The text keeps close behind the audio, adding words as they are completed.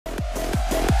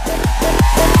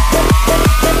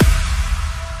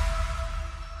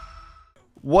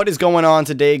What is going on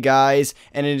today, guys?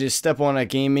 And it is Step On at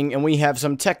Gaming, and we have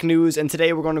some tech news. And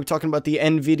today we're going to be talking about the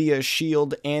Nvidia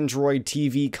Shield Android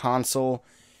TV console.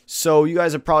 So you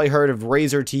guys have probably heard of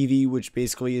Razer TV, which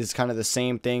basically is kind of the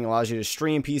same thing. Allows you to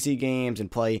stream PC games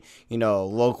and play,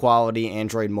 low quality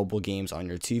Android mobile games on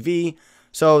your TV.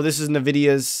 So this is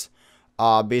Nvidia's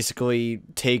basically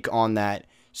take on that.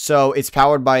 So it's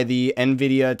powered by the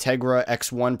Nvidia Tegra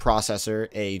X1 processor,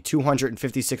 a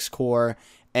 256 core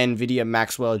Nvidia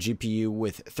Maxwell GPU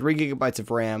with 3 GB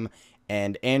of RAM,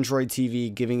 and Android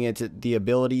TV, giving it the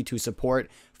ability to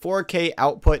support 4K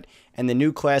output and the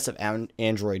new class of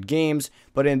Android games.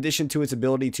 But in addition to its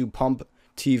ability to pump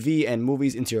TV and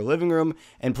movies into your living room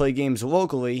and play games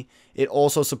locally, it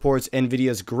also supports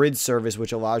Nvidia's Grid service,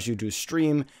 which allows you to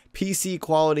stream PC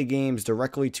quality games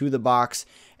directly to the box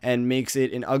and makes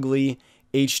it an ugly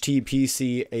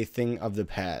HTPC a thing of the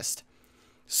past.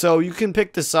 So you can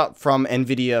pick this up from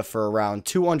Nvidia for around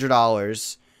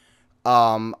 $200.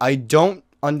 I don't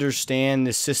understand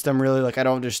this system really. I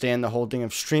don't understand the whole thing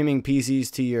of streaming PCs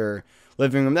to your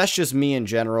living room. That's just me in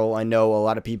general. I know a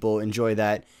lot of people enjoy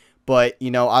that. But,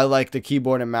 I like the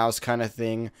keyboard and mouse kind of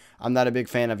thing. I'm not a big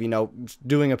fan of,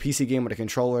 doing a PC game with a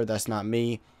controller. That's not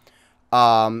me.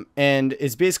 And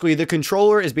it's basically, the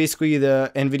controller is basically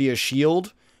the Nvidia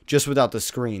Shield, just without the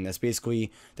screen. That's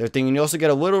basically their thing. And you also get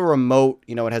a little remote.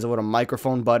 It has a little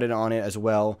microphone button on it as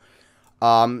well.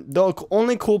 The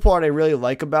only cool part I really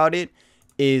like about it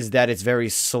is that it's very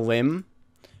slim.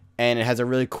 And it has a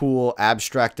really cool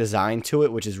abstract design to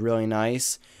it, which is really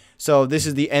nice. So this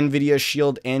is the Nvidia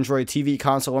Shield Android TV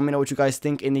console. Let me know what you guys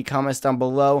think in the comments down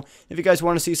below. If you guys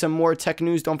want to see some more tech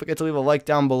news, don't forget to leave a like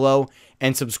down below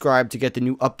and subscribe to get the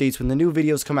new updates when the new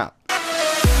videos come out.